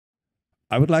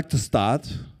I would like to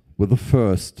start with the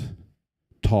first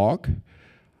talk.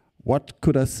 What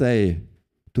could I say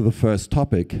to the first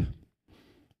topic?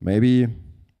 Maybe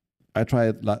I try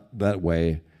it that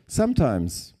way.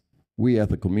 Sometimes we as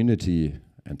a community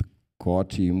and the core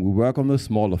team, we work on the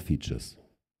smaller features.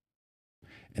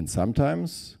 And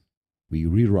sometimes we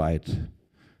rewrite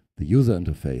the user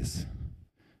interface.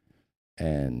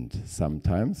 And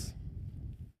sometimes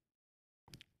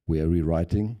we are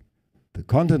rewriting the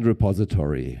content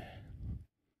repository.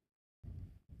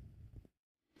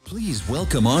 Please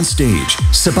welcome on stage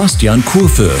Sebastian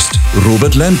Kurfürst,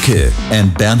 Robert Lemke,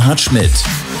 and Bernhard Schmitt.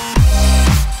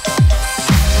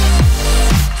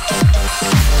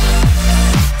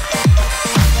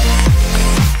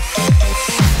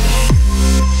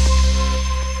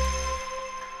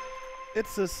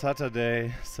 It's a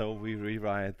Saturday, so we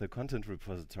rewrite the content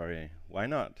repository. Why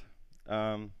not?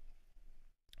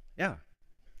 Yeah,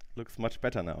 looks much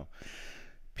better now.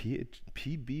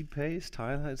 PB paste,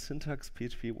 highlight syntax,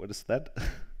 PHP, what is that?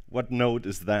 What node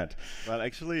is that? Well,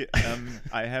 actually,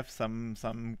 I have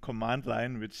some command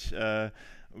line which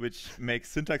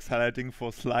makes syntax highlighting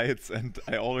for slides, and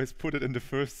I always put it in the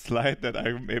first slide that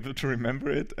I'm able to remember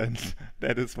it, and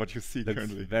that is what you see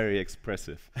currently. That's very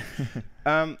expressive.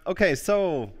 Okay,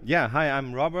 so yeah, hi,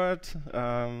 I'm Robert.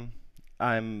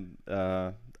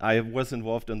 I was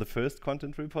involved in the first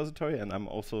content repository, and I'm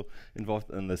also involved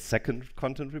in the second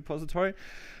content repository.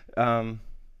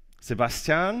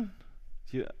 Sebastian,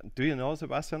 do you know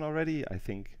Sebastian already? I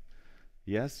think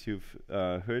yes, you've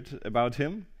heard about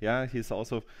him. Yeah, he's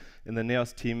also in the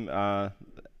NEOS team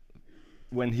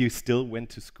when he still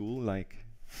went to school, like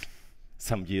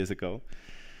some years ago.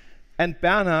 And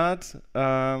Bernhard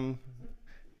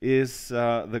is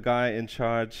the guy in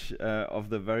charge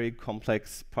of the very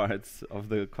complex parts of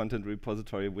the content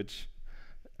repository, which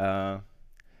I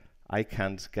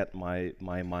can't get my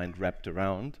mind wrapped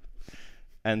around.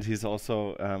 And he's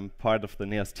also part of the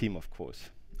NEOS team, of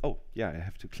course. Oh, yeah, I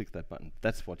have to click that button.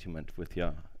 That's what you meant with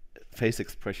your face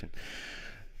expression.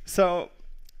 So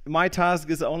my task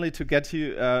is only to get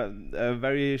you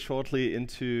very shortly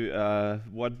into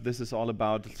what this is all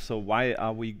about. So why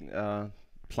are we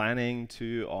planning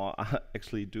to, or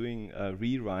actually doing a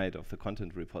rewrite of the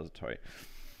content repository?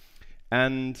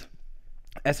 And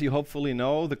as you hopefully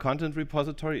know, the content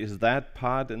repository is that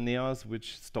part in NEOS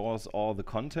which stores all the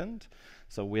content.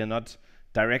 So we are not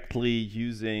directly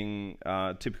using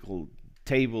typical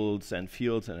tables and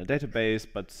fields in a database,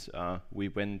 but we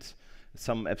went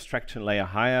some abstraction layer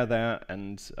higher there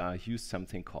and used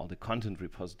something called a content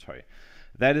repository.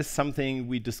 That is something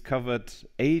we discovered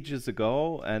ages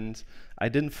ago, and I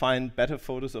didn't find better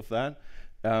photos of that.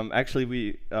 Actually,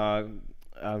 we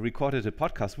recorded a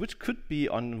podcast, which could be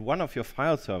on one of your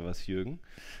file servers, Jürgen.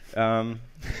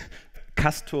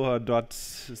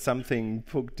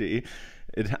 castor.something.de.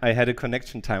 I had a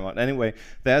connection timeout. Anyway,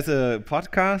 there's a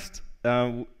podcast,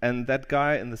 and that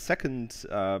guy in the second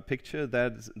picture,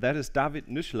 that is David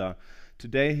Nüschler.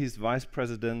 Today, he's Vice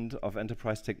President of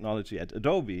Enterprise Technology at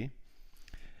Adobe.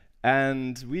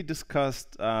 And we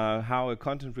discussed how a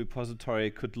content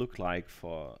repository could look like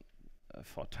for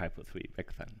Typo 3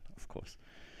 back then, of course.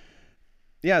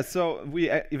 Yeah, so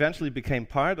we eventually became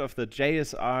part of the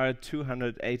JSR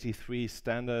 283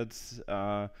 standards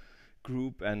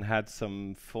group and had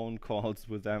some phone calls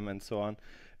with them and so on.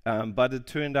 But it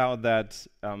turned out that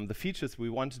the features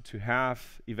we wanted to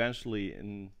have eventually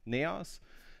in NEOS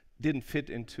didn't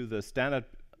fit into the standard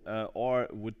or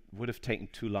would have taken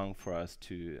too long for us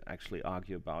to actually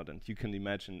argue about. And you can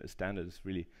imagine a standard is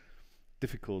really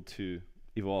difficult to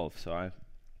evolve.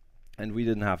 And we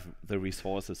didn't have the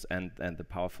resources and the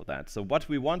power for that. So what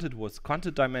we wanted was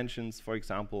content dimensions, for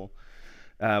example.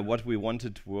 What we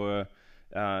wanted were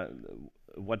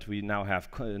what we now have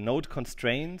node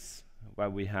constraints, where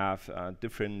we have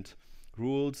different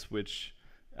rules which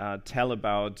tell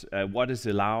about what is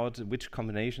allowed, which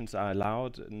combinations are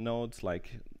allowed in nodes.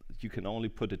 Like you can only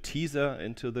put a teaser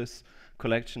into this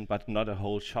collection, but not a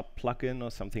whole shop plugin or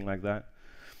something like that.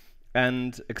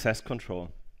 And access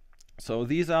control. So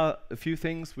these are a few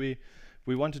things we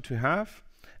wanted to have.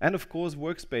 And of course,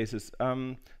 workspaces.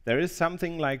 There is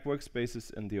something like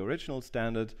workspaces in the original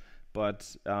standard,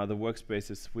 but the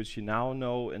workspaces which you now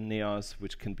know in NEOS,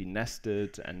 which can be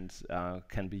nested and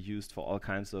can be used for all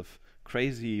kinds of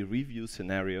crazy review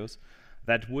scenarios,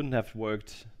 that wouldn't have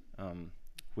worked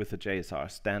with the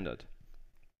JSR standard.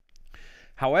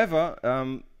 However,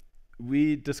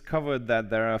 we discovered that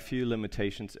there are a few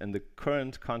limitations in the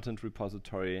current content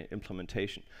repository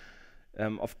implementation.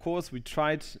 Of course, we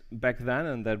tried back then,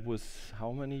 and that was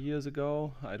how many years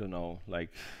ago? I don't know,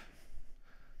 like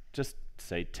just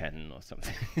say 10 or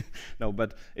something. No,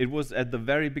 but it was at the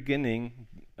very beginning,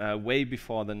 way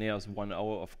before the NEOS 1.0,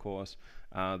 of course,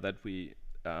 that we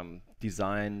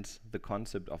designed the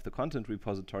concept of the content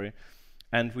repository.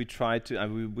 And we tried to,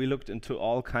 we looked into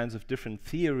all kinds of different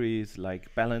theories,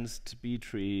 like balanced B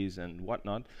trees and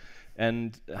whatnot,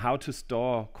 and how to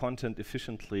store content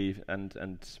efficiently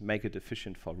and make it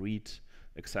efficient for read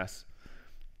access.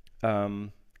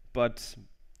 But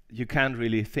you can't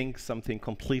really think something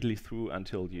completely through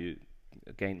until you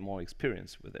gain more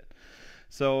experience with it.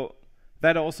 So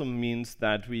that also means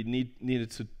that we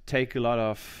needed to take a lot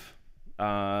of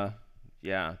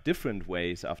different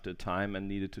ways after time and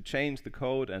needed to change the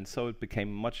code, and so it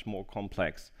became much more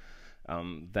complex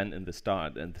than in the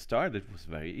start. In the start it was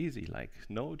very easy, like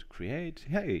node, create,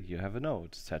 hey, you have a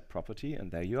node, set property,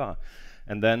 and there you are.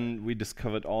 And then we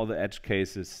discovered all the edge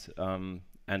cases, and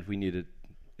we needed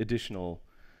additional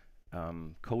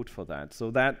code for that.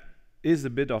 So that is a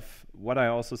bit of what I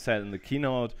also said in the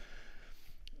keynote.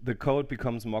 The code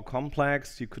becomes more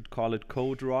complex. You could call it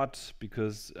code rot,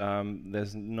 because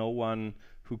there's no one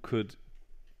who could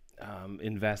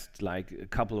invest like a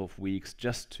couple of weeks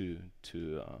just to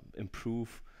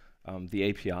improve the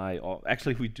API. Or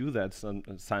actually, we do that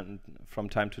from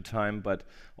time to time, but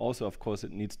also, of course,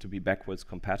 it needs to be backwards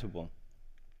compatible.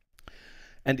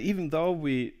 And even though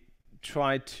we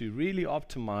try to really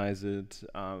optimize it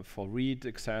for read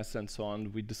access and so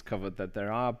on, we discovered that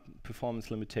there are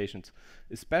performance limitations,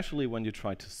 especially when you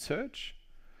try to search.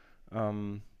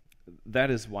 That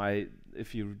is why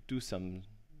if you do some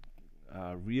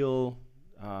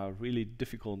really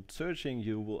difficult searching,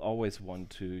 you will always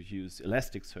want to use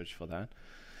Elasticsearch for that.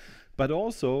 But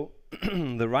also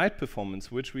the write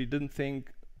performance, which we didn't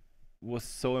think was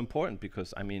so important,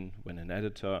 because I mean, when an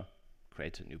editor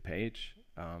creates a new page,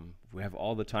 we have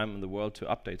all the time in the world to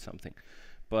update something.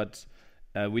 But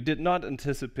we did not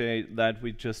anticipate that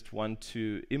we just want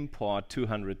to import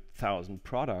 200,000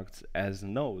 products as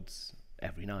nodes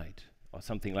every night or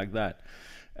something like that.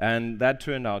 And that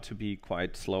turned out to be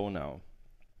quite slow now.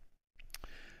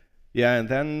 Yeah, and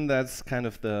then that's kind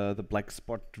of the black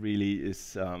spot really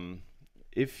is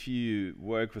if you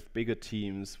work with bigger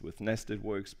teams with nested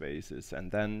workspaces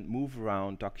and then move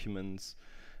around documents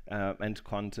and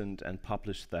content and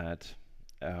publish that.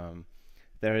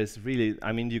 There is really,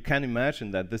 I mean, you can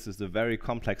imagine that this is a very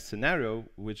complex scenario,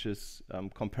 which is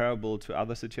comparable to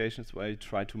other situations where you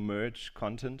try to merge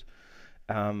content.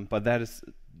 But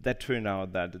that turned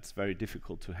out that it's very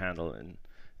difficult to handle in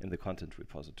the content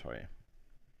repository.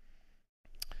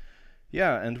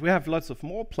 Yeah, and we have lots of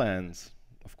more plans,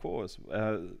 of course.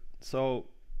 So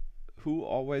who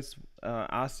always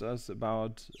asks us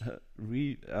about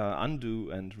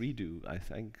undo and redo? I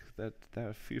think that there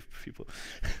are a few people.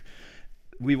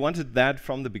 We wanted that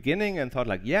from the beginning and thought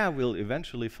like, yeah, we'll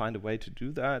eventually find a way to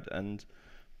do that. And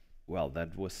well,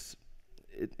 that was,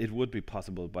 it would be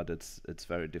possible, but it's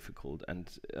very difficult. And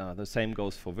the same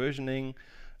goes for versioning.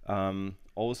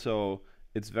 Also,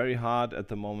 it's very hard at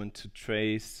the moment to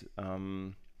trace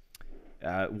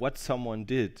what someone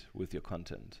did with your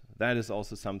content. That is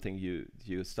also something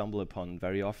you stumble upon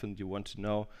very often. You want to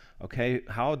know, okay,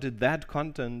 how did that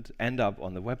content end up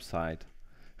on the website?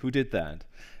 Who did that?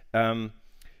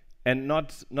 And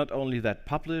not only that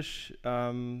publication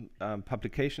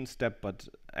step, but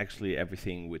actually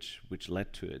everything which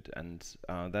led to it. And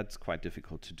that's quite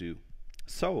difficult to do.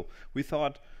 So we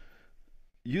thought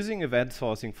using event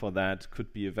sourcing for that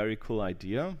could be a very cool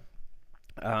idea.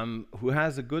 Who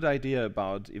has a good idea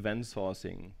about event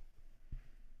sourcing?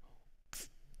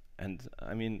 And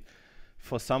I mean,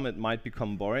 for some it might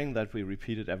become boring that we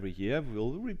repeat it every year.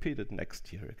 We'll repeat it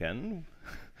next year again.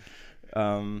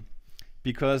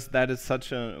 Because that is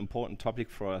such an important topic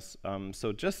for us.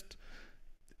 So just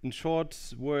in short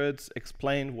words,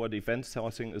 explain what event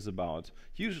sourcing is about.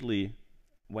 Usually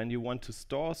when you want to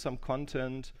store some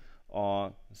content,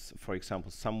 or for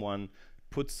example, someone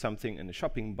puts something in a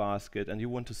shopping basket and you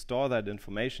want to store that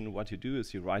information, what you do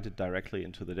is you write it directly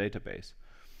into the database.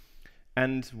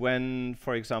 And when,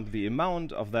 for example, the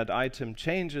amount of that item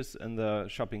changes in the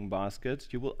shopping basket,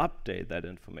 you will update that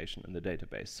information in the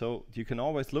database. So you can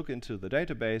always look into the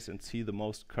database and see the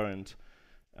most current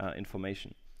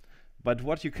information. But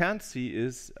what you can't see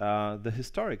is the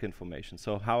historic information,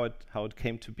 so how it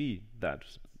came to be,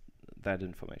 that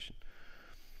information.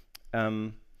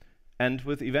 And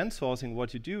with event sourcing,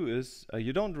 what you do is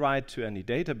you don't write to any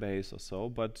database or so,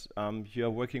 but you are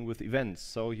working with events.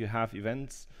 So you have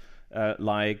events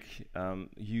like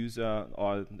user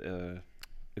or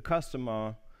a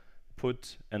customer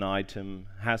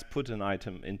has put an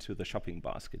item into the shopping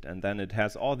basket, and then it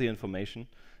has all the information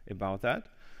about that.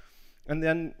 And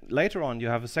then later on, you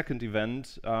have a second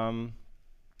event.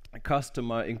 A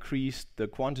customer increased the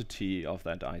quantity of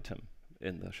that item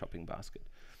in the shopping basket.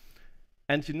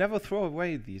 And you never throw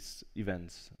away these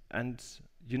events, and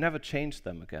you never change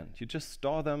them again. You just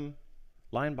store them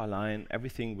line by line,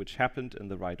 everything which happened in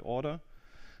the right order.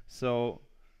 So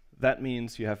that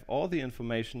means you have all the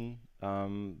information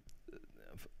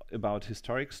about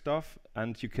historic stuff,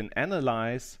 and you can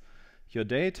analyze your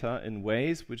data in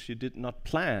ways which you did not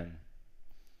plan.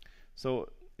 So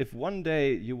if one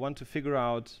day you want to figure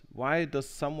out why does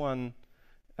someone,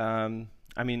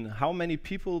 I mean, how many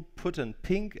people put a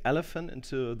pink elephant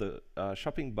into the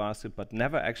shopping basket but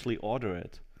never actually order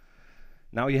it?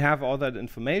 Now you have all that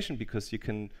information because you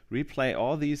can replay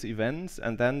all these events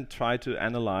and then try to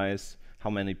analyze how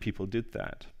many people did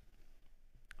that,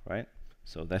 right?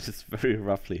 So that is very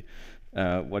roughly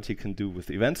what you can do with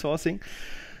event sourcing.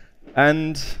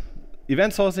 And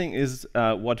event sourcing is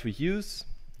what we use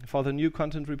for the new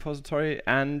content repository,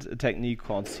 and a technique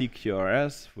called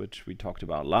CQRS, which we talked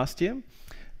about last year.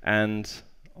 And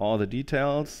all the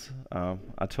details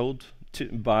are told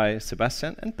by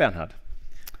Sebastian and Bernhard.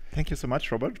 Thank you so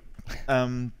much, Robert.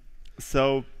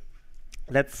 So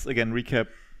let's again recap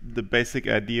the basic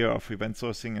idea of event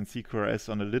sourcing and CQRS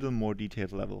on a little more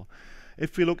detailed level.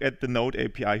 If we look at the Node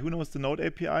API, who knows the Node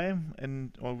API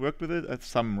and or worked with it?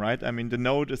 Some, right? I mean, the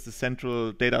node is the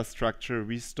central data structure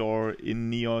we store in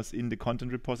Neos in the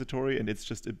content repository, and it's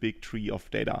just a big tree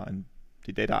of data, and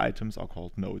the data items are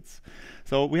called nodes.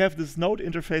 So we have this Node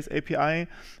interface API,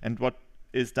 and what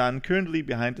is done currently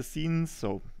behind the scenes,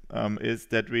 is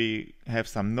that we have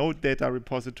some node data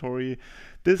repository.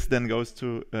 This then goes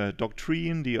to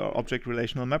Doctrine, the object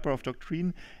relational mapper of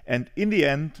Doctrine, and in the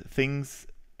end, things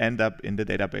end up in the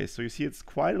database. So you see it's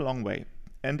quite a long way.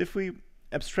 And if we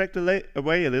abstract away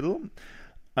a little,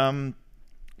 then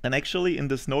actually in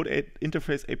this Node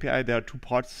interface API, there are two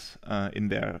parts in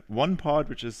there. One part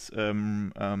which is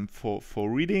for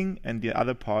reading, and the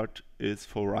other part is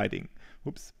for writing.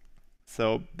 Oops.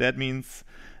 So that means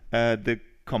the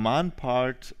command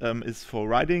part is for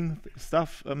writing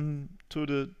stuff to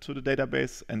the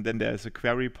database, and then there's a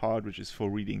query part which is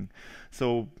for reading.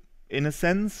 So in a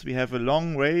sense, we have a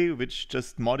long way which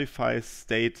just modifies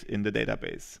state in the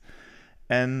database.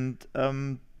 And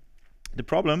the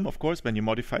problem, of course, when you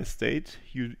modify state,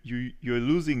 you're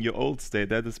losing your old state.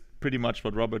 That is pretty much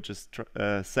what Robert just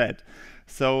said.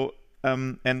 So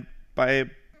and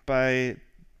by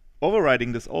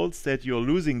overriding this old state, you're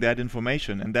losing that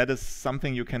information, and that is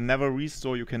something you can never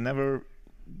restore, you can never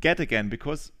get again,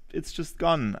 because it's just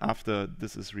gone after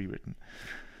this is rewritten.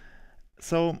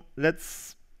 So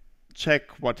let's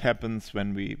check what happens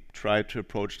when we try to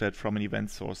approach that from an event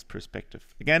source perspective.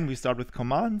 Again, we start with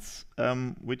commands,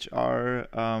 which are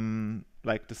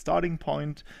like the starting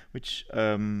point, which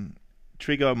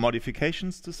trigger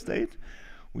modifications to state.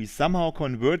 We somehow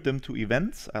convert them to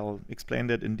events. I'll explain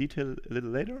that in detail a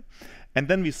little later. And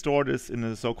then we store this in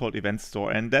a so-called event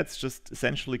store. And that's just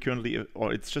essentially currently,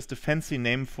 or it's just a fancy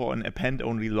name for an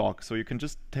append-only log. So you can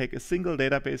just take a single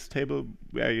database table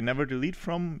where you never delete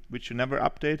from, which you never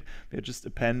update. They just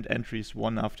append entries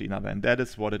one after another. And that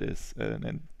is what it is.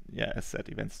 And yeah, as said,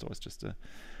 event store is just a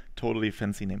totally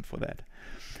fancy name for that.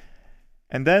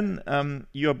 And then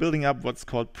you're building up what's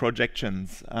called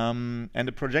projections. And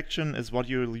a projection is what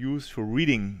you'll use for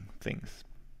reading things.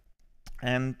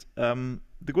 And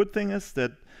the good thing is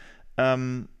that,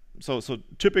 so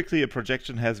typically a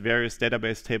projection has various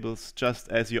database tables, just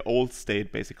as your old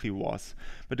state basically was.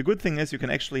 But the good thing is you can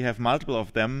actually have multiple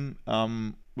of them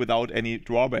without any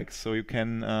drawbacks. So you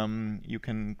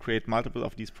can create multiple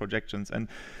of these projections. And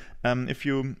if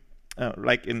you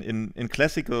like in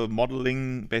classical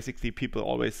modeling, basically people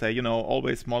always say, you know,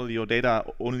 always model your data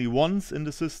only once in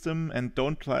the system and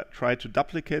don't try to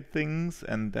duplicate things.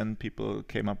 And then people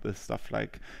came up with stuff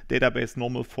like database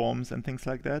normal forms and things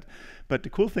like that. But the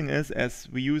cool thing is, as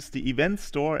we use the event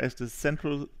store as the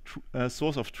central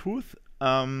source of truth,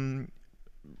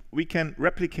 we can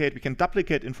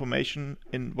duplicate information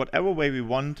in whatever way we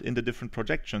want in the different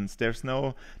projections. There's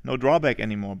no drawback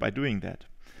anymore by doing that.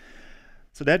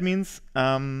 So that means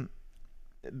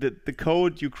the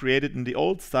code you created in the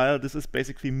old style, this is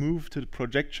basically moved to the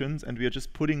projections, and we are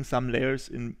just putting some layers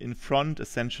in front,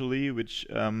 essentially, which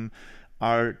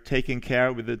are taking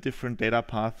care with a different data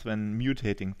path when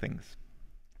mutating things.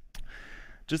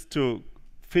 Just to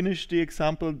finish the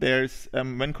example, there's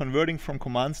when converting from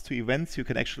commands to events, you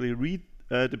can actually read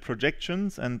the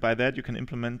projections, and by that you can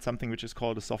implement something which is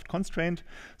called a soft constraint.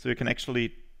 So you can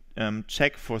actually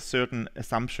check for certain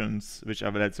assumptions which are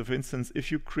valid. So for instance,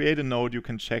 if you create a node, you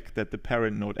can check that the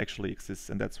parent node actually exists,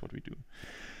 and that's what we do.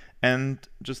 And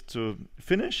just to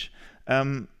finish,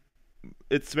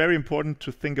 it's very important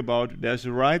to think about there's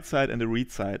a write side and a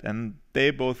read side, and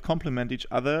they both complement each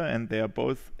other, and they are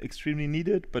both extremely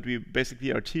needed, but we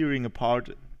basically are tearing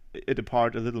it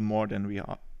apart a little more than we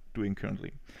are doing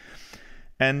currently.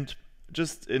 And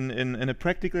just in a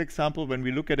practical example, when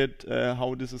we look at it,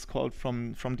 how this is called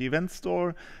from the event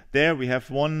store, there we have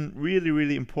one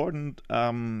really important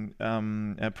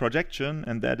projection,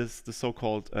 and that is the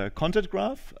so-called content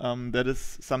graph. That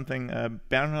is something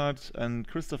Bernhard and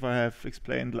Christopher have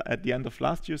explained at the end of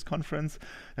last year's conference.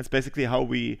 That's basically how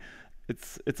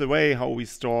it's a way how we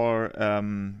store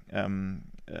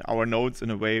our nodes in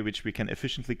a way which we can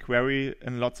efficiently query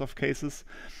in lots of cases.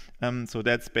 So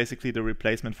that's basically the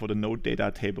replacement for the node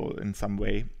data table in some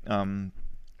way. The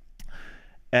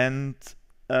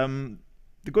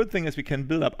good thing is we can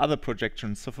build up other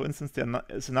projections. So for instance, there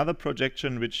is another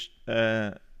projection which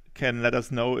can let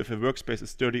us know if a workspace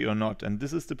is dirty or not. And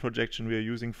this is the projection we are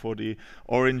using for the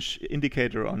orange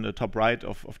indicator on the top right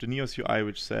of the Neos UI,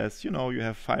 which says, you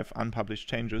have 5 unpublished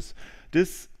changes.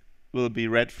 This will be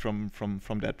read from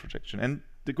that projection. And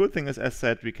the good thing is, as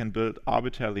said, we can build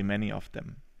arbitrarily many of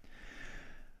them.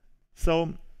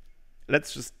 So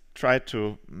let's just try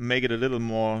to make it a little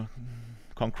more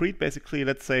concrete. Basically,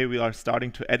 let's say we are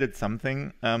starting to edit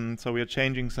something. So we are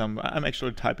changing I'm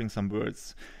actually typing some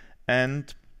words.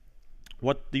 And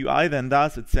what the UI then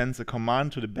does, it sends a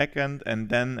command to the backend, and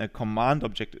then a command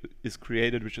object is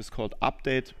created, which is called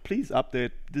update. Please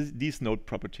update these node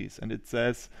properties. And it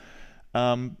says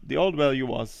the old value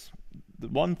was the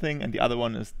one thing, and the other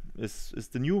one is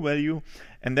the new value.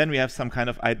 And then we have some kind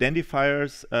of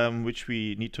identifiers which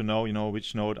we need to know,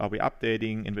 which node are we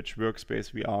updating, in which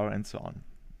workspace we are, and so on.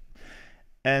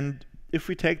 And if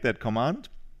we take that command,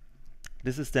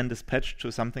 this is then dispatched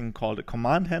to something called a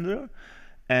command handler,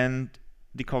 and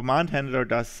the command handler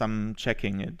does some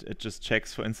checking. It just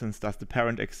checks, for instance, does the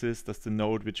parent exist, does the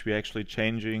node which we're actually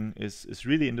changing is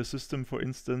really in the system, for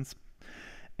instance.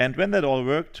 And when that all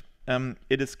worked,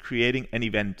 it is creating an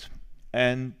event.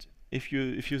 And if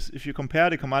you compare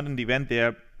the command and the event, they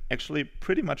are actually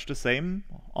pretty much the same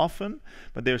often,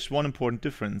 but there's one important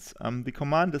difference. The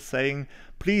command is saying,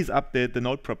 please update the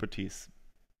node properties.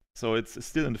 So it's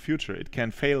still in the future. It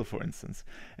can fail, for instance.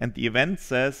 And the event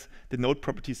says the node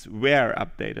properties were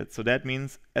updated. So that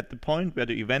means at the point where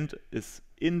the event is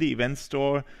in the event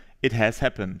store, it has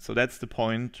happened. So that's the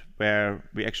point where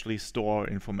we actually store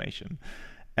information.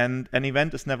 And an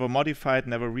event is never modified,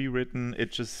 never rewritten.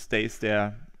 It just stays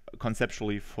there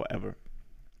conceptually forever.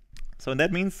 So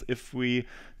that means if we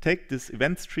take this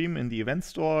event stream in the event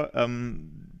store,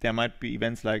 there might be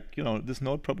events like, this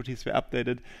node properties were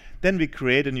updated. Then we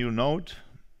create a new node.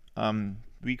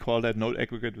 We call that node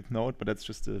aggregate with node, but that's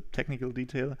just a technical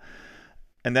detail.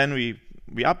 And then we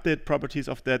update properties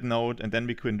of that node, and then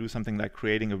we can do something like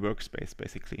creating a workspace,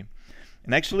 basically.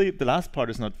 And actually, the last part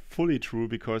is not fully true,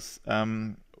 because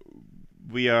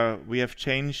we have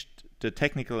changed the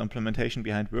technical implementation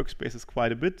behind workspaces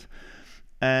quite a bit.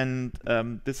 And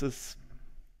this is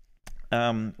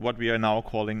what we are now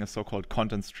calling a so-called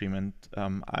content stream, and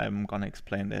I'm going to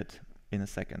explain that in a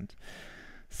second.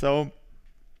 So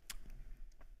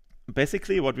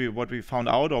basically what we found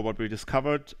out, or what we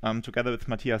discovered together with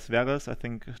Matthias Verres, I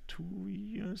think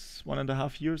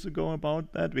 1.5 years ago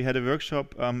about that. We had a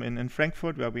workshop in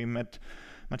Frankfurt where we met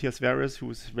Matthias Verres, who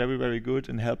is very, very good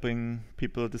in helping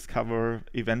people discover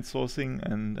event sourcing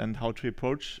and how to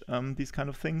approach these kind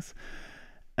of things.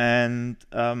 And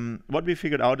what we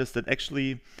figured out is that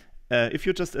actually, if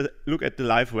you just look at the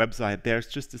live website, there's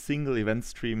just a single event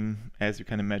stream, as you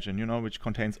can imagine, which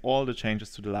contains all the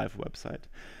changes to the live website.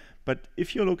 But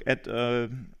if you look at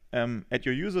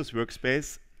your user's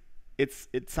workspace,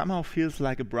 it somehow feels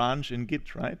like a branch in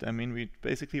Git, right? I mean, we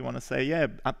basically want to say, yeah,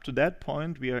 up to that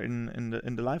point we are in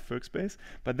the live workspace,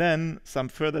 but then some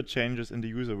further changes in the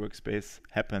user workspace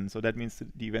happen. So that means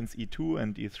that the events E2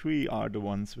 and E3 are the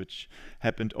ones which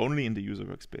happened only in the user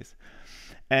workspace.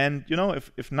 And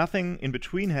if nothing in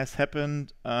between has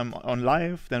happened on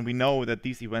live, then we know that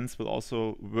these events will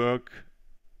also work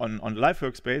on the live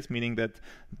workspace, meaning that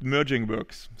merging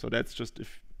works. So that's just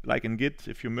like in Git,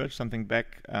 if you merge something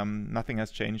back, nothing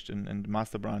has changed in the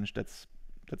master branch. That's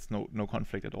no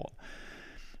conflict at all.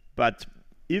 But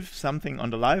if something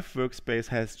on the live workspace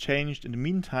has changed in the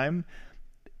meantime,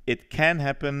 it can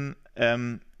happen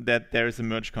that there is a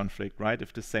merge conflict, right?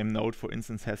 If the same node, for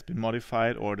instance, has been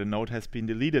modified, or the node has been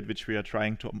deleted, which we are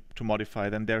trying to modify,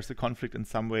 then there's a conflict in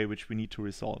some way which we need to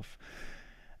resolve.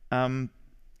 And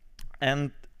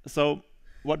so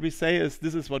what we say is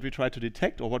this is what we try to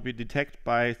detect, or what we detect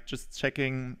by just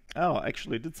checking, oh,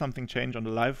 actually, did something change on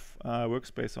the live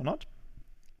workspace or not?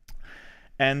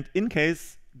 And in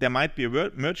case there might be a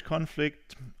merge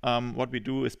conflict, what we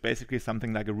do is basically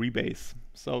something like a rebase.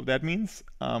 So that means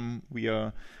we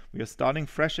are starting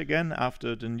fresh again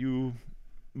after the new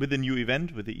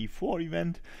event, with the E4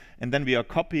 event, and then we are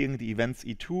copying the events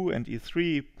E2 and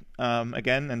E3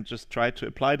 again, and just try to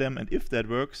apply them. And if that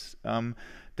works,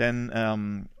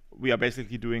 then we are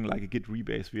basically doing like a git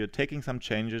rebase. We are taking some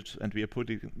changes and we are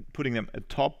putting them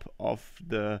atop of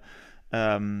the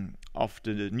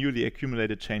newly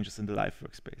accumulated changes in the live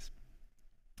workspace.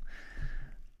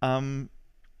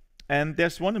 And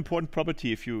there's one important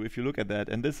property if you look at that,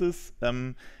 and this is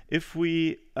if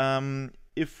we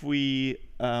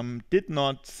did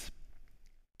not,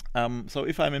 so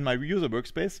if I'm in my user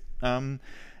workspace,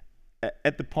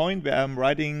 at the point where I'm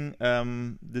writing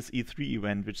this E3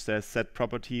 event, which says set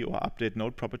property or update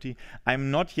node property,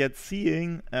 I'm not yet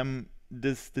seeing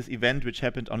this event which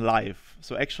happened on live.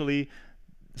 So actually,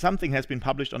 something has been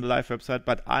published on the live website,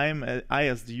 but I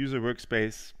as the user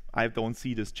workspace, I don't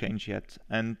see this change yet.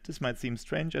 And this might seem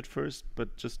strange at first,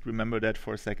 but just remember that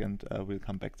for a second. We'll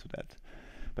come back to that.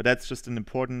 But that's just an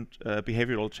important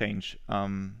behavioral change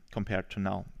compared to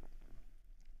now.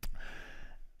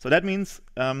 So that means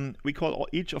we call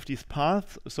each of these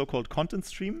paths a so-called content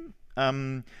stream.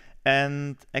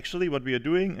 And actually what we are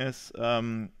doing is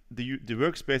the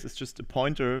workspace is just a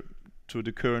pointer to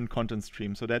the current content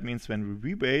stream. So that means when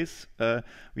we rebase,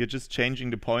 we are just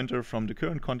changing the pointer from the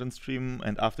current content stream,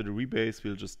 and after the rebase,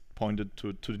 we'll just point it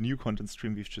to the new content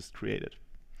stream we've just created.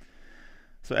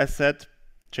 So as said,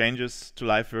 changes to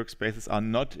live workspaces are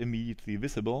not immediately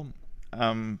visible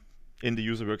in the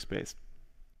user workspace.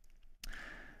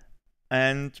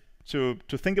 And to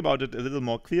think about it a little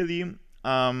more clearly,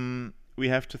 we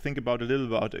have to think about a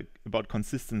little about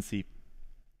consistency.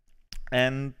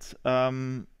 And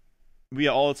we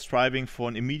are all striving for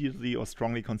an immediately or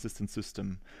strongly consistent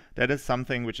system. That is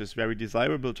something which is very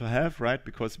desirable to have, right?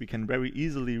 Because we can very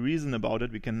easily reason about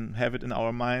it. We can have it in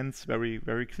our minds very,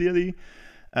 very clearly.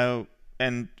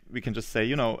 And we can just say,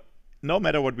 you know, no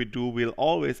matter what we do, we'll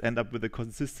always end up with a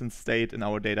consistent state in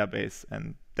our database.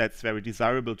 And that's very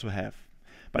desirable to have.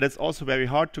 But it's also very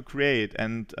hard to create.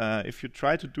 And if you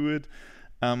try to do it,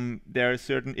 there are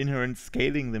certain inherent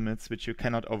scaling limits which you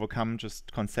cannot overcome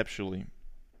just conceptually.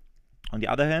 On the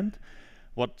other hand,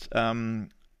 what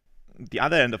the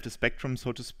other end of the spectrum,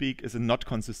 so to speak, is a not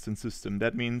consistent system.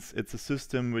 That means it's a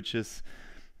system which is,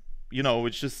 you know,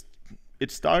 it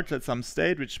starts at some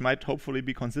state which might hopefully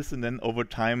be consistent, and over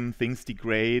time things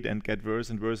degrade and get worse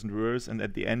and worse and worse, and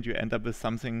at the end you end up with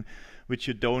something which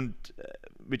you don't,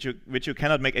 which you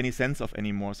cannot make any sense of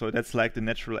anymore. So that's like the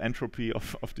natural entropy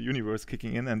of the universe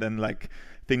kicking in, and then like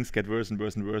things get worse and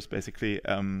worse and worse, basically.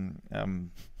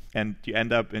 And you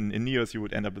end up in Neos, you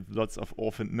would end up with lots of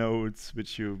orphaned nodes,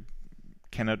 which you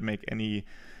cannot make any,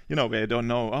 you know, where you don't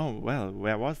know, oh, well,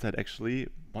 where was that actually?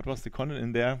 What was the content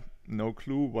in there? No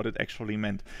clue what it actually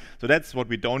meant. So that's what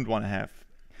we don't want to have.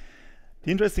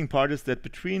 The interesting part is that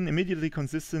between immediately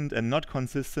consistent and not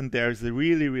consistent, there's a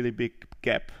really, really big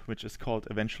gap, which is called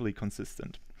eventually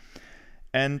consistent.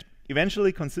 And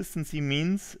eventually consistency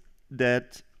means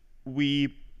that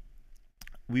we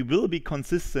will be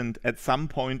consistent at some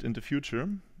point in the future,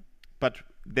 but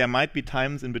there might be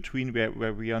times in between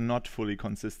where we are not fully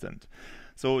consistent.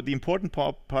 So the important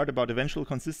part about eventual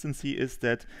consistency is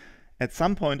that at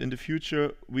some point in the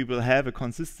future, we will have a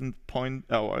consistent point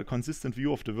or a consistent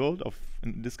view of the world,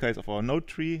 in this case of our node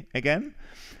tree again.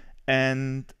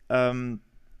 And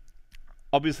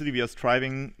obviously we are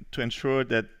striving to ensure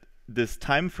that this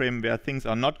time frame where things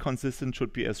are not consistent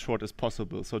should be as short as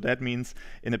possible. So that means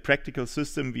in a practical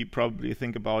system, we probably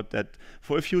think about that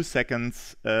for a few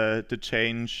seconds, the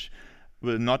change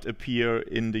will not appear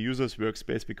in the user's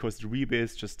workspace because the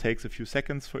rebase just takes a few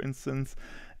seconds, for instance,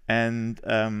 and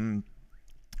a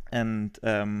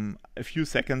few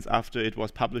seconds after it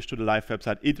was published to the live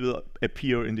website, it will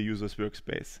appear in the user's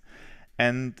workspace.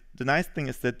 And the nice thing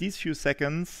is that these few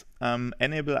seconds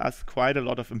enable us quite a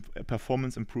lot of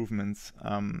performance improvements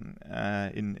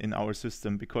in our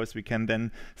system, because we can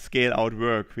then scale out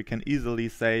work. We can easily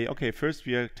say, okay, first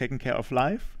we are taking care of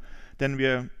live, then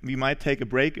we might take a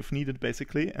break if needed,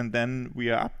 basically, and then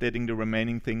we are updating the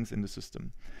remaining things in the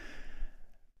system.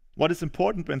 What is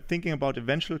important when thinking about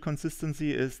eventual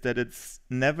consistency is that it's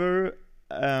never,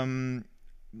 the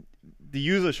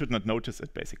user should not notice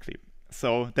it, basically.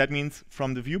 So that means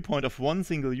from the viewpoint of one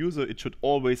single user, it should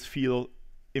always feel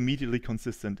immediately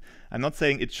consistent. I'm not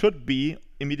saying it should be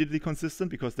immediately consistent,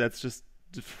 because that's just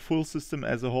the full system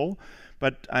as a whole,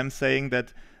 but I'm saying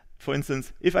that, for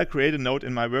instance, if I create a node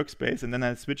in my workspace and then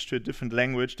I switch to a different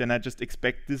language, then I just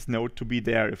expect this node to be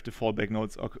there if the fallback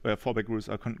nodes or fallback rules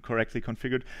are correctly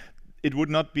configured. It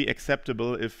would not be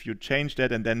acceptable if you change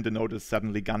that and then the node is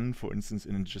suddenly gone, for instance,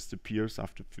 and it just appears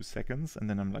after a few seconds, and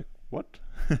then I'm like, what?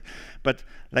 But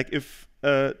like if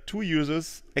 2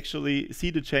 users actually see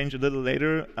the change a little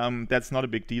later, that's not a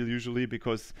big deal usually,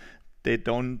 because they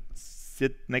don't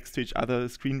sit next to each other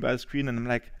screen by screen, and I'm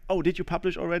like, oh, did you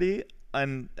publish already?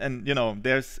 And you know,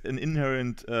 there's an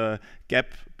inherent gap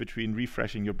between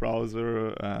refreshing your browser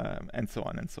and so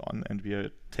on and so on. And we are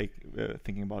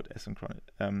thinking about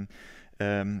asynchronous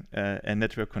a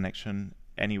network connection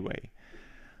anyway.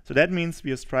 So that means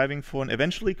we are striving for an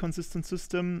eventually consistent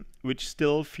system, which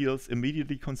still feels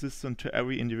immediately consistent to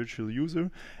every individual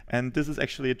user. And this is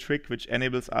actually a trick which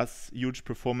enables us huge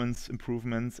performance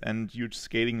improvements and huge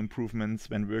scaling improvements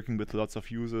when working with lots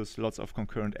of users, lots of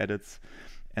concurrent edits,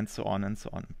 and so on and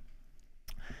so on.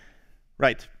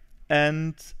 Right,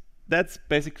 and that's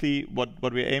basically what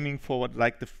we're aiming for, what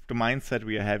like the mindset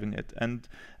we are having it. And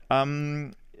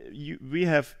we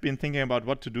have been thinking about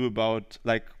what to do about,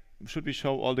 like, should we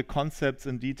show all the concepts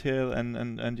in detail,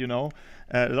 and you know,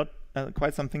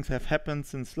 quite some things have happened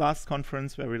since last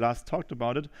conference where we last talked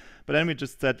about it. But then we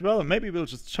just said, well, maybe we'll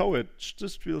just show it.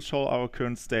 We'll show our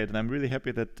current state. And I'm really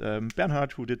happy that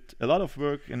Bernhard, who did a lot of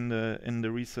work in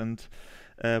the recent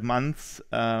months,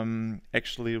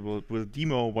 actually will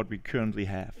demo what we currently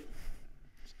have.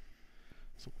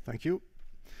 So thank you.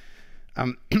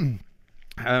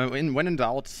 When in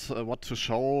doubt what to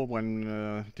show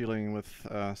when dealing with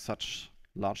such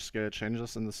large-scale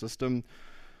changes in the system,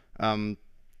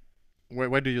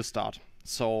 where do you start?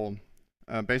 So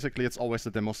basically it's always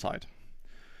the demo side.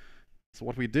 So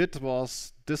what we did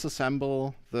was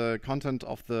disassemble the content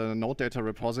of the node data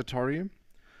repository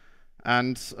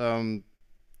and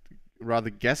rather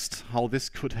guessed how this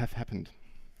could have happened.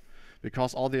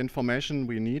 Because all the information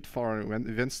we need for an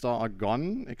event store are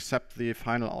gone except the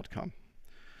final outcome.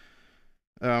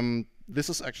 This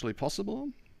is actually possible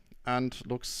and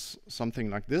looks something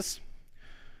like this.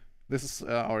 This is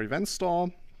our event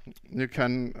store. You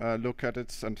can look at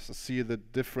it and see the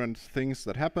different things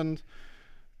that happened.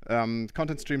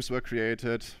 Content streams were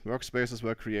created, workspaces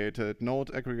were created,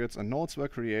 node aggregates and nodes were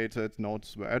created,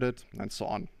 nodes were added, and so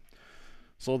on.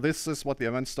 So this is what the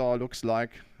event store looks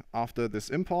like after this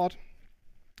import.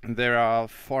 And there are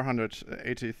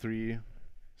 483,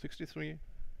 63,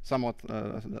 somewhat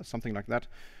something like that,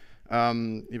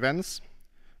 events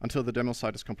until the demo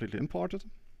site is completely imported.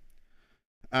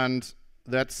 And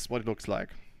that's what it looks like.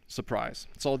 Surprise.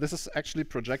 So this is actually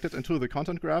projected into the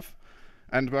content graph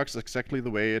and works exactly the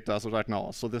way it does right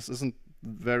now. So this isn't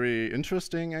very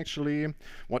interesting, actually.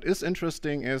 What is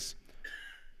interesting is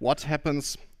what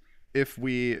happens if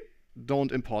we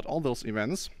don't import all those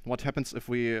events. What happens if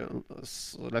we,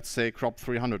 let's say, crop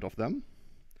 300 of them?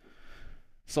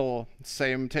 So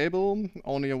same table,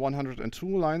 only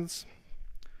 102 lines,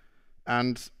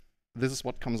 and this is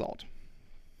what comes out.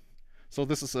 So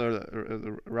this is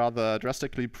a rather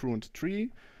drastically pruned tree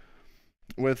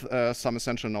with some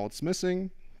essential nodes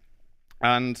missing,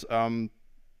 and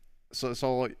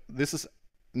so this is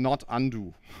not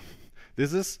undo.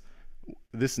 This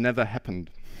never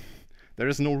happened. There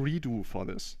is no redo for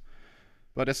this.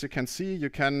 But as you can see, you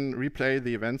can replay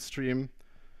the event stream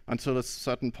until a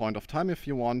certain point of time if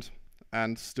you want,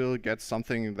 and still get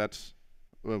something that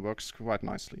works quite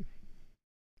nicely.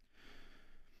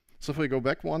 So if we go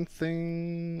back one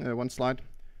slide,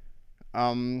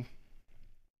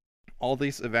 all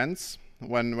these events,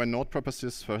 when node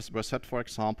properties were set, for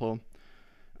example,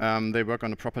 they work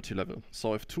on a property level.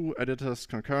 So if 2 editors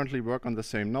concurrently work on the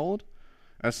same node,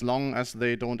 as long as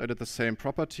they don't edit the same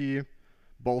property,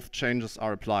 both changes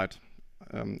are applied,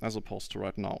 as opposed to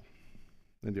right now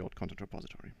in the old content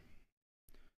repository.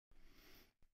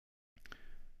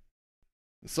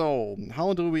 So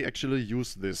how do we actually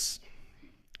use this?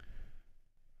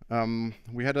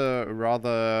 We had a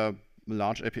rather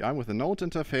large API with a node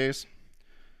interface,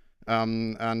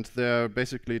 and there are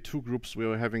basically 2 groups we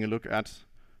were having a look at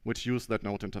which use that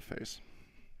node interface.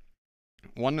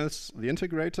 One is the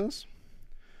integrators.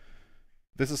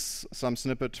 This is some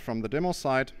snippet from the demo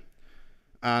site,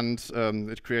 and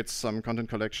it creates some content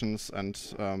collections, and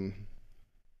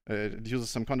it uses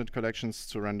some content collections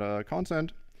to render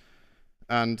content.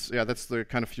 And yeah, that's the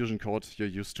kind of Fusion code you're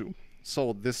used to.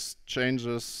 So this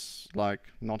changes like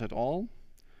not at all.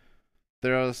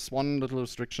 There's one little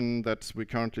restriction that we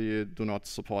currently do not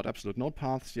support absolute node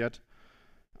paths yet.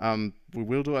 We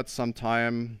will do at some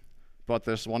time, but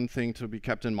there's one thing to be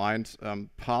kept in mind.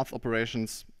 Path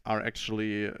operations are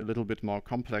actually a little bit more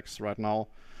complex right now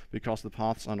because the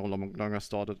paths are no longer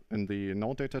stored in the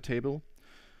node data table.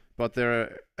 But there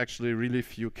are actually really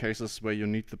few cases where you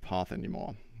need the path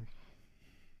anymore.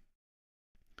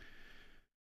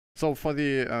 So for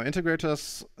the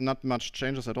integrators, not much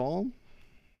changes at all.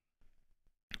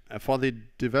 For the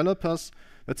developers,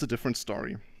 that's a different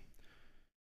story.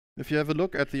 If you have a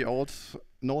look at the old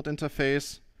node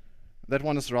interface, that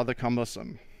one is rather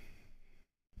cumbersome.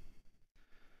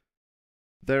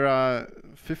 There are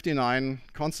 59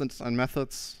 constants and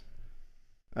methods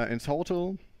in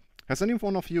total. Has any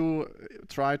one of you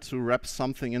tried to wrap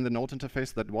something in the node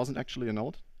interface that wasn't actually a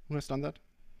node? Who has done that?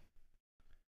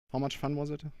 How much fun was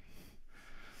it?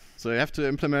 So you have to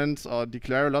implement or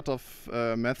declare a lot of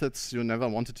methods you never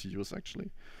wanted to use, actually.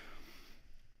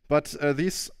 But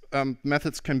these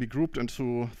methods can be grouped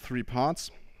into 3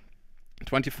 parts.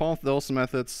 24 of those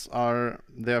methods are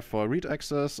there for read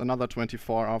access, another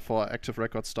 24 are for active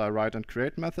record style write and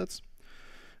create methods,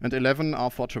 and 11 are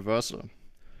for traversal.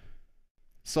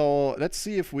 So let's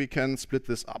see if we can split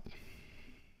this up.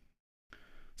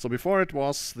 So before it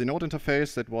was the node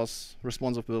interface that was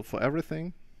responsible for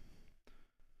everything.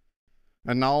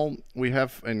 And now we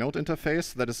have a node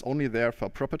interface that is only there for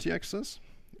property access.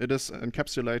 It is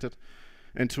encapsulated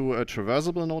into a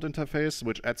traversable node interface,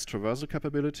 which adds traversal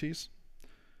capabilities.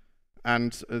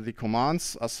 And the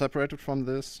commands are separated from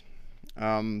this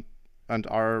and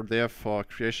are there for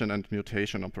creation and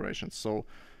mutation operations. So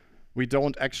we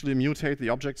don't actually mutate the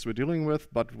objects we're dealing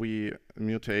with, but we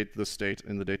mutate the state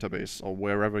in the database or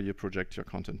wherever you project your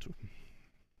content to.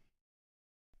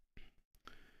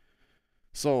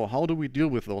 So how do we deal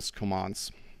with those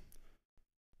commands?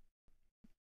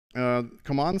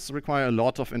 Commands require a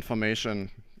lot of information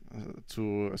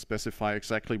to specify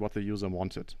exactly what the user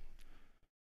wanted.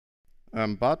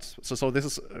 So this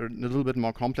is a little bit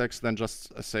more complex than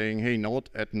just saying, hey, node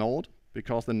add node,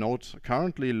 because the node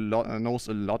currently knows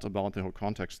a lot about the whole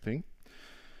context thing.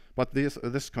 But this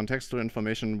contextual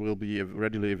information will be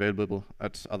readily available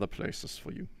at other places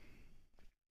for you.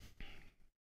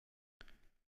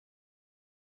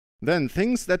 Then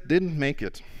things that didn't make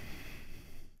it.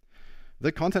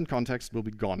 The content context will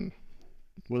be gone.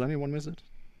 Will anyone miss it?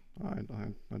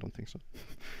 I don't think so.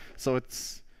 So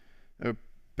it's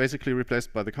basically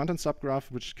replaced by the content subgraph,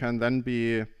 which can then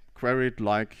be queried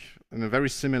like in a very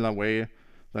similar way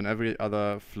than every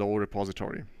other flow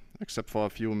repository, except for a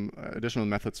few additional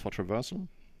methods for traversal.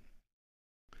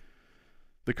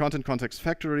 The content context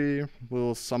factory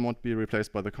will somewhat be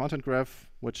replaced by the content graph,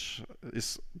 which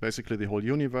is basically the whole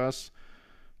universe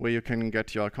where you can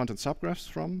get your content subgraphs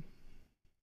from.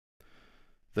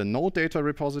 The node data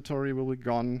repository will be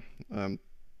gone.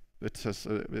 Its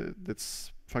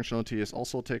functionality is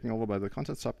also taken over by the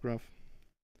content subgraph.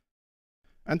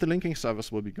 And the linking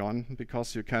service will be gone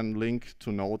because you can link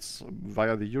to nodes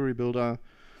via the URI builder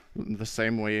the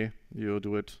same way you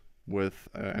do it with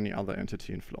any other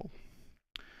entity in Flow.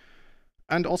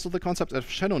 And also the concept of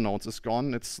shadow nodes is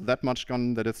gone. It's that much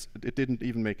gone that it didn't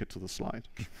even make it to the slide.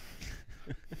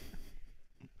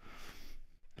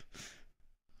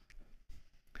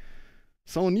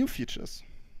 So new features.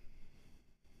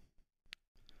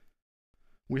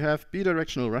 We have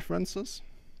bidirectional references.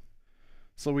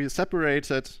 So we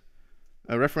separated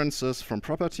references from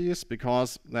properties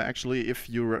because actually if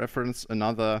you reference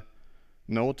another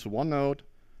node to one node,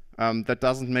 that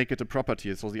doesn't make it a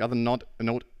property. So the other node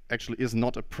actually is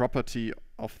not a property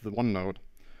of the one node.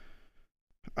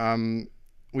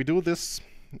 We do this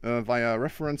via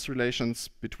reference relations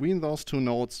between those two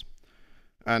nodes,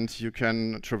 and you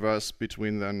can traverse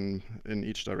between them in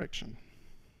each direction.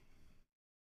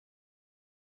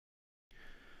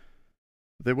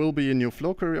 There will be new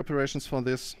flow query operations for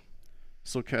this,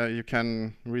 so you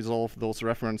can resolve those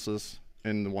references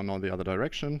in one or the other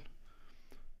direction.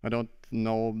 I don't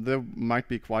know, there might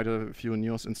be quite a few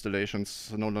news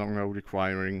installations no longer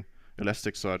requiring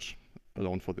Elasticsearch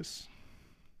alone for this.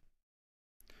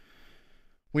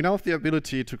 We now have the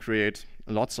ability to create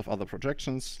lots of other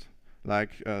projections,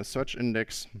 like search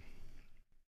index.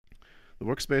 The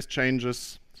workspace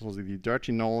changes, so the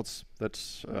dirty nodes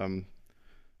that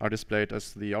are displayed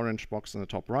as the orange box in the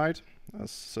top right,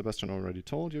 as Sebastian already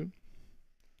told you.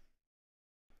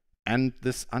 And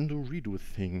this undo redo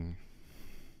thing.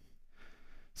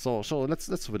 So let's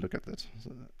have a look at that.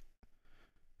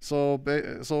 So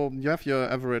you have your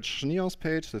average Neos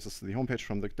page. This is the homepage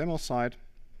from the demo site.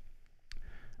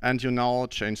 And you now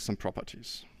change some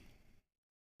properties.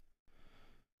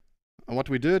 And what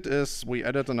we did is we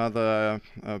added another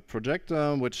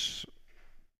projector, which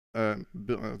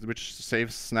which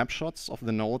saves snapshots of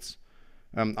the nodes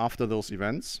after those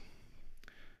events.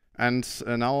 And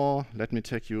now let me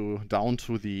take you down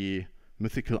to the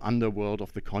mythical underworld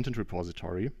of the content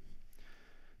repository.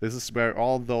 This is where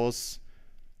all those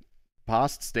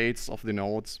past states of the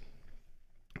nodes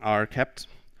are kept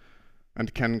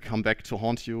and can come back to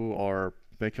haunt you or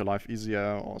make your life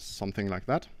easier or something like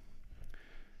that.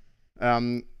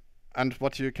 And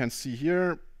what you can see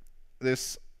here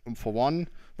is, for one,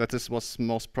 that this was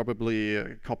most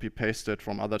probably copy-pasted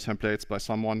from other templates by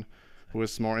someone who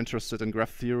is more interested in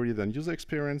graph theory than user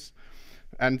experience.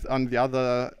 And on the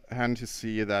other hand, you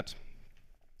see that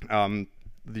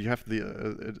you have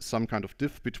some kind of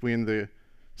diff between the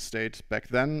state back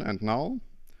then and now.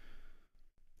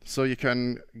 So you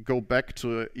can go back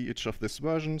to each of these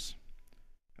versions,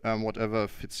 whatever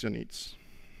fits your needs.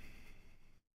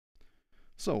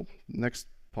 So next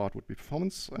part would be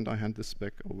performance, and I hand this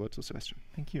back over to Sebastian.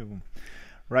 Thank you.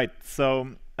 Right, so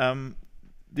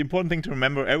the important thing to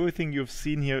remember, everything you've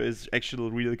seen here is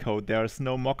actual real code. There's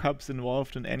no mockups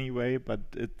involved in any way, but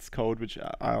it's code which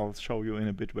I'll show you in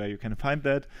a bit where you can find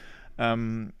that.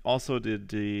 Also, the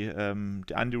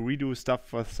undo redo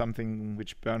stuff was something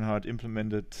which Bernhard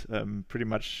implemented pretty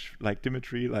much like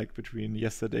Dimitri, like between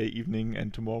yesterday evening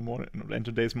and tomorrow morning and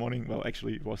today's morning. Well,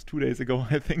 actually, it was 2 days ago,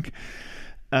 I think.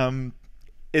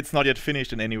 It's not yet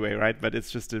finished in any way, right? But it's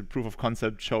just a proof of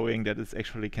concept showing that it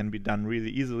actually can be done really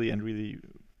easily and really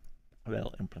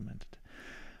well implemented.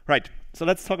 Right. So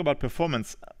let's talk about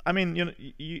performance. I mean,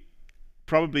 you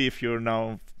probably, if you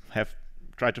now have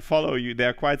tried to follow, there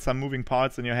are quite some moving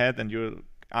parts in your head, and you're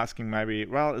asking maybe,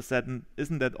 well, isn't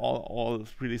that all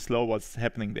really slow? What's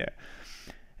happening there?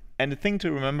 And the thing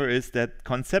to remember is that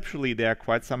conceptually there are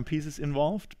quite some pieces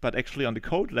involved, but actually on the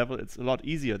code level it's a lot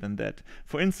easier than that.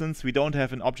 For instance, we don't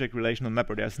have an object relational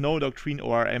mapper. There's no Doctrine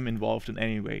ORM involved in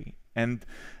any way. And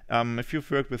if you've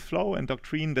worked with Flow and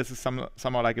Doctrine, this is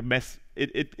somehow like a mess.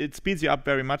 It speeds you up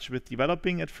very much with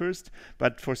developing at first,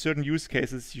 but for certain use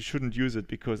cases you shouldn't use it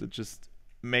because it just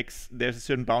there's a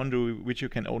certain boundary which you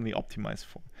can only optimize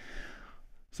for.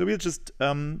 So we'll just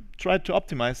try to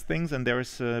optimize things, and there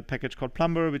is a package called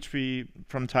Plumber, which we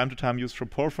from time to time use for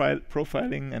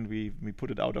profiling, and we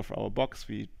put it out of our box.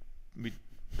 We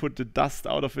put the dust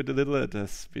out of it a little. It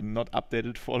has been not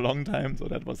updated for a long time, so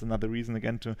that was another reason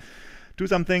again to do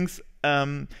some things.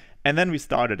 And then we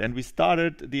started.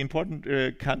 The important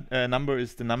number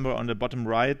is the number on the bottom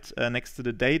right next to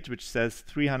the date, which says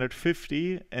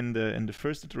 350 in the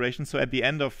first iteration. So at the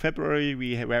end of February,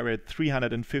 we were at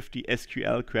 350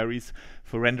 SQL queries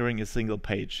for rendering a single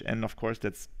page. And of course,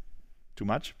 that's too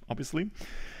much, obviously.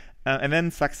 And then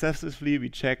successively we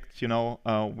checked,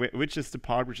 which is the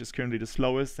part which is currently the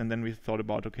slowest, and then we thought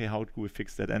about, okay, how do we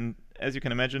fix that? And as you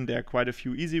can imagine, there are quite a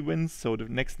few easy wins. So the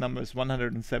next number is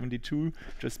 172,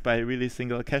 just by really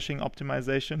single caching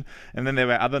optimization. And then there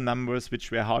were other numbers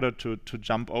which were harder to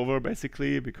jump over,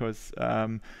 basically, because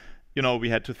we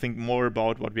had to think more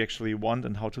about what we actually want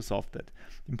and how to solve that.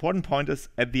 The important point is,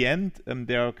 at the end,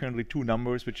 there are currently two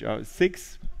numbers, which are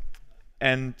 6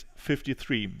 and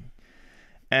 53.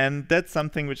 And that's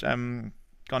something which I'm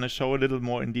going to show a little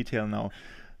more in detail now.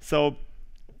 So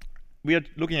we are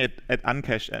looking at an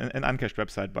uncached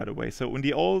website, by the way. So in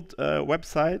the old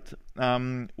website,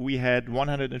 we had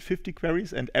 150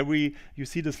 queries, and you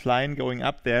see this line going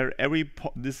up there.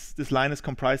 This line is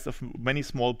comprised of many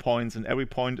small points, and every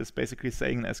point is basically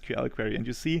saying an SQL query. And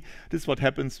you see, this is what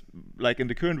happens, like in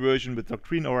the current version with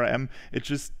Doctrine ORM. It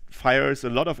just fires a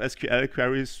lot of SQL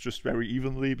queries just very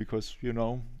evenly because,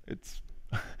 it's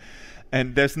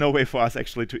and there's no way for us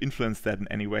actually to influence that in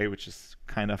any way, which is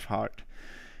kind of hard.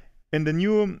 In the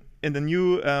new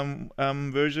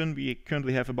version, we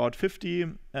currently have about 50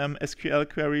 SQL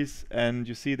queries, and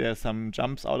you see there are some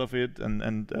jumps out of it,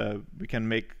 and we can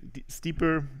make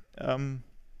steeper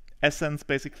ascents,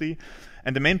 basically.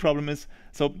 And the main problem is,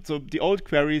 so the old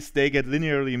queries, they get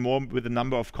linearly more with the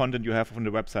number of content you have on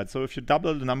the website. So if you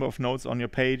double the number of nodes on your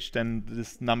page, then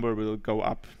this number will go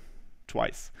up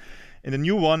twice. In the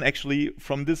new one, actually,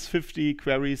 from this 50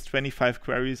 queries, 25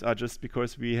 queries are just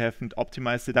because we haven't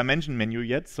optimized the dimension menu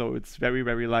yet. So it's very,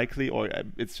 very likely, or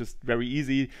it's just very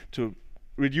easy to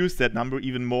reduce that number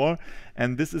even more.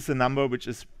 And this is a number which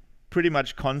is pretty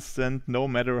much constant, no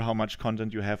matter how much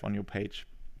content you have on your page.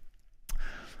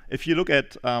 If you look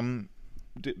at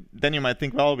then you might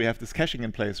think, well, we have this caching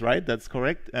in place, right? That's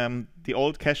correct. The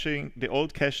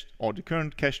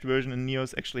current cached version in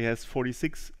Neos actually has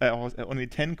 46, only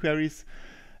 10 queries.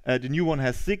 The new one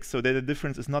has 6, so the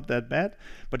difference is not that bad.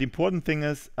 But the important thing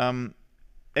is,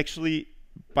 actually,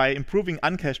 by improving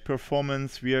uncached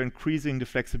performance, we are increasing the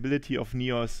flexibility of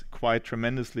Neos quite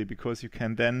tremendously, because you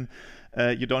can then,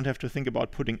 you don't have to think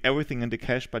about putting everything in the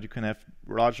cache, but you can have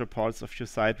larger parts of your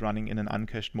site running in an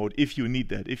uncached mode if you need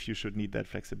that, if you should need that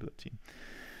flexibility.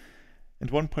 And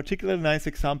one particularly nice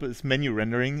example is menu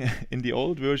rendering. In the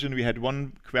old version, we had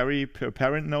one query per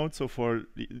parent node. So for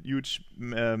the huge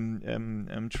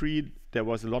tree, there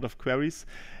was a lot of queries.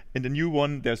 In the new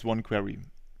one, there's one query,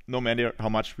 no matter how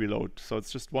much we load. So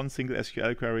it's just one single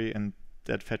SQL query, and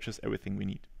that fetches everything we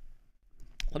need.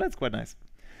 So that's quite nice.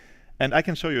 And I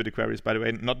can show you the queries, by the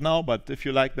way, not now, but if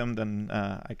you like them, then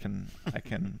I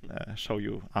can show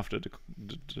you after the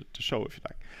show, if you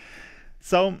like.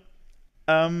 So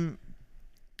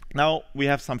now we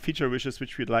have some feature wishes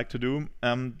which we'd like to do.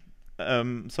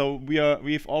 So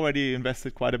we've already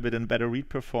invested quite a bit in better read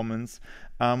performance.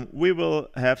 We will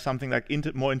have something like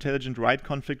more intelligent write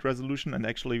conflict resolution, and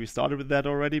actually we started with that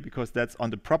already, because that's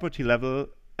on the property level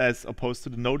as opposed to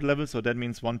the node level. So that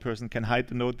means one person can hide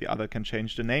the node, the other can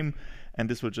change the name, and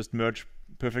this will just merge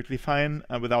perfectly fine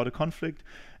without a conflict.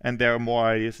 And there are more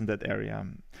ideas in that area.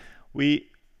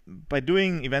 By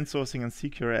doing event sourcing and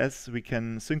CQRS, we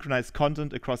can synchronize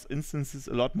content across instances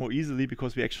a lot more easily,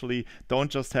 because we actually don't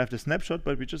just have the snapshot,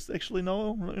 but we just actually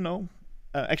know,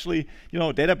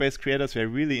 database creators were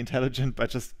really intelligent by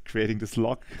just creating this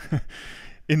log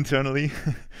internally.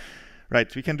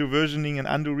 Right, we can do versioning and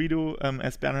undo redo,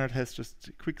 as Bernhard has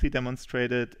just quickly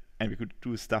demonstrated, and we could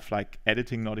do stuff like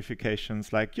editing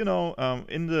notifications, like, in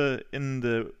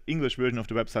the English version of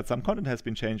the website, some content has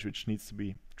been changed which needs to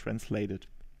be translated.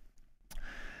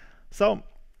 So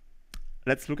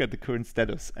let's look at the current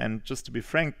status. And just to be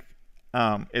frank,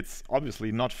 it's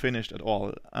obviously not finished at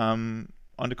all. On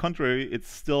the contrary,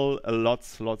 it's still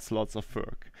lots of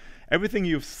work. Everything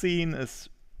you've seen is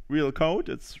real code.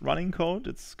 It's running code.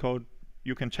 It's code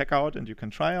you can check out and you can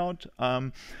try out.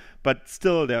 But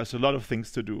still, there's a lot of things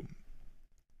to do.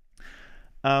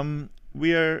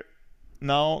 We are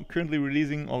now currently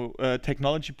releasing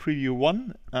technology preview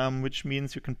 1, which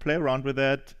means you can play around with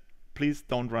that. Please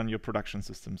don't run your production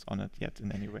systems on it yet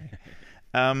in any way.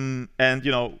 And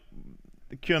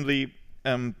currently,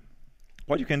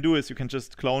 what you can do is you can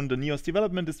just clone the Neos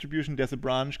development distribution. There's a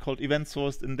branch called event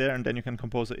sourced in there, and then you can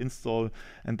compose an install,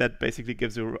 and that basically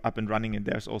gives you up and running. And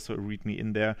there's also a README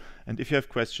in there. And if you have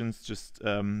questions, just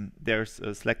there's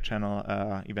a Slack channel,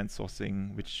 event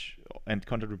sourcing, and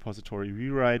content repository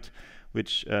rewrite, where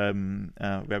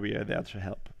we are there to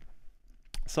help.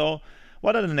 So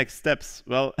what are the next steps?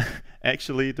 Well,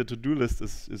 actually, the to-do list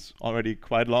is already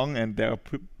quite long, and there are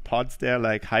parts there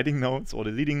like hiding nodes or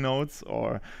deleting nodes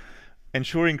or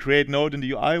ensuring create node in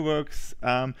the UI works.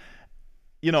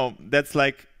 That's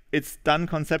like, it's done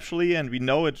conceptually, and we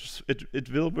know it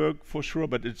will work for sure,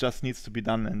 but it just needs to be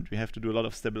done, and we have to do a lot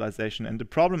of stabilization. And the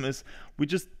problem is we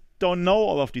just don't know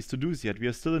all of these to-dos yet. We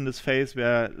are still in this phase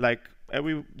where like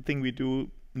everything we do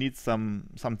needs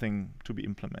something to be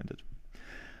implemented.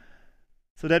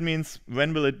 So that means,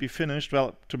 when will it be finished?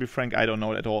 Well, to be frank, I don't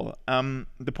know at all.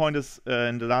 The point is,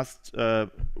 in the last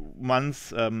months,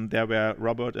 there were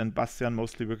Robert and Bastian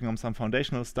mostly working on some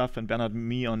foundational stuff, and Bernhard and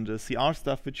me on the CR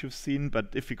stuff, which you've seen. But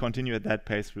if we continue at that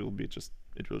pace,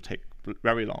 it will take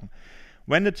very long.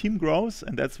 When the team grows,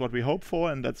 and that's what we hope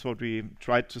for, and that's what we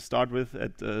tried to start with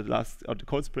at the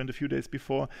code sprint a few days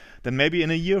before, then maybe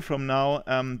in a year from now,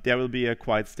 there will be a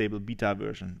quite stable beta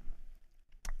version.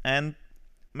 And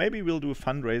maybe we'll do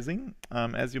fundraising.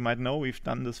 As you might know, we've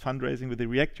done this fundraising with the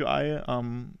React UI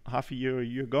a year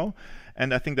ago,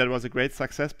 and I think that was a great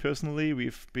success. Personally,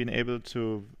 we've been able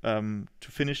to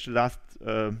finish the last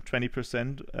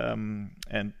 20%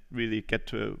 and really get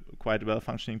to a quite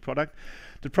well-functioning product.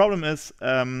 The problem is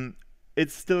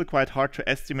it's still quite hard to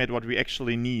estimate what we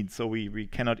actually need, so we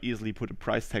cannot easily put a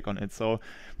price tag on it. So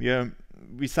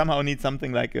we somehow need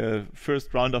something like a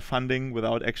first round of funding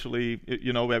without actually,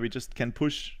 where we just can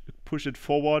push it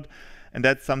forward, and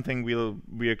that's something we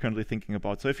are currently thinking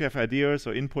about. So if you have ideas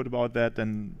or input about that,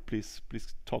 then please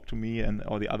talk to me and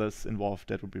all the others involved.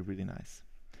 That would be really nice.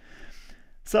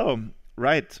 So,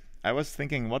 right, I was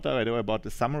thinking, what do I do about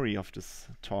the summary of this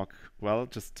talk? Well,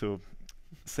 just to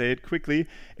say it quickly,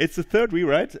 it's the third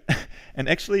rewrite, and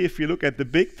actually, if you look at the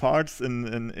big parts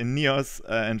in Neos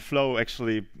and Flow,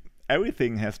 actually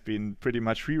everything has been pretty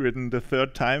much rewritten the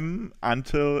third time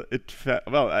until it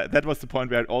that was the point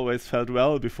where it always felt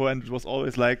well before, and it was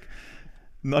always like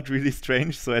not really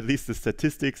strange. So at least the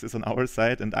statistics is on our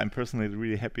side, and I'm personally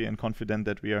really happy and confident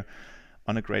that we are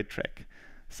on a great track.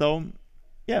 So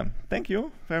yeah, thank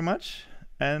you very much.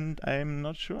 And I'm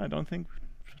not sure, I don't think,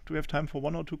 do we have time for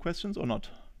 1 or 2 questions or not?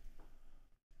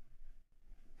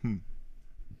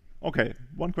 Okay,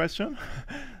 one question.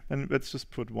 Then let's just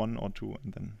put one or two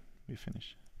and then we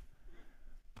finish.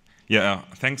 Yeah,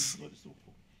 thanks,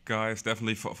 guys,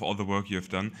 definitely for all the work you have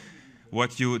done.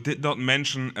 What you did not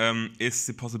mention is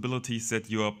the possibilities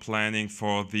that you are planning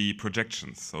for the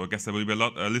projections. So I guess there will be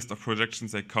a list of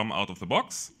projections that come out of the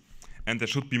box, and there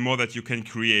should be more that you can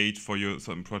create for your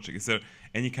certain project. Is there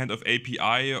any kind of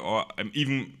API, or I'm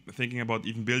even thinking about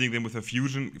even building them with a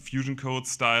fusion code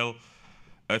style?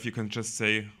 If you can just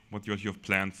say what you have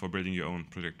planned for building your own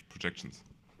projections.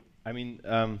 I mean,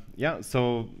 yeah,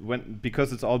 so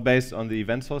because it's all based on the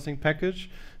event sourcing package,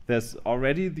 there's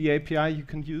already the API you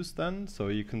can use then. So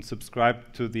you can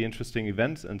subscribe to the interesting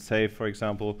events and say, for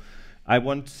example, I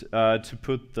want to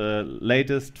put the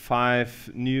latest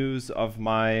 5 news of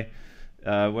my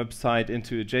website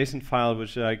into a JSON file,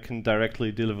 which I can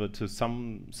directly deliver to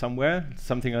somewhere,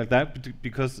 something like that,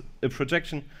 because a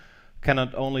projection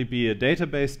cannot only be a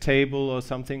database table or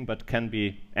something, but can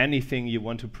be anything you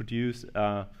want to produce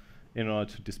in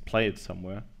order to display it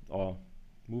somewhere or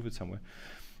move it somewhere.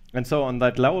 And so on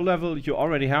that lower level, you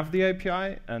already have the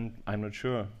API, and I'm not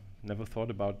sure, never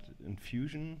thought about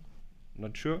Infusion,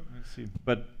 not sure. Let's see.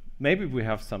 But maybe we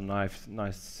have some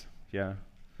nice, yeah,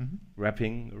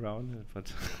 wrapping around it,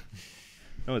 but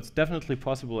no, it's definitely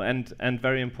possible and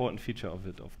very important feature of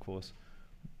it, of course.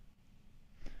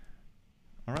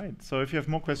 All right, so if you have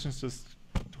more questions, just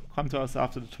come to us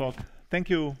after the talk. Thank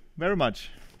you very much.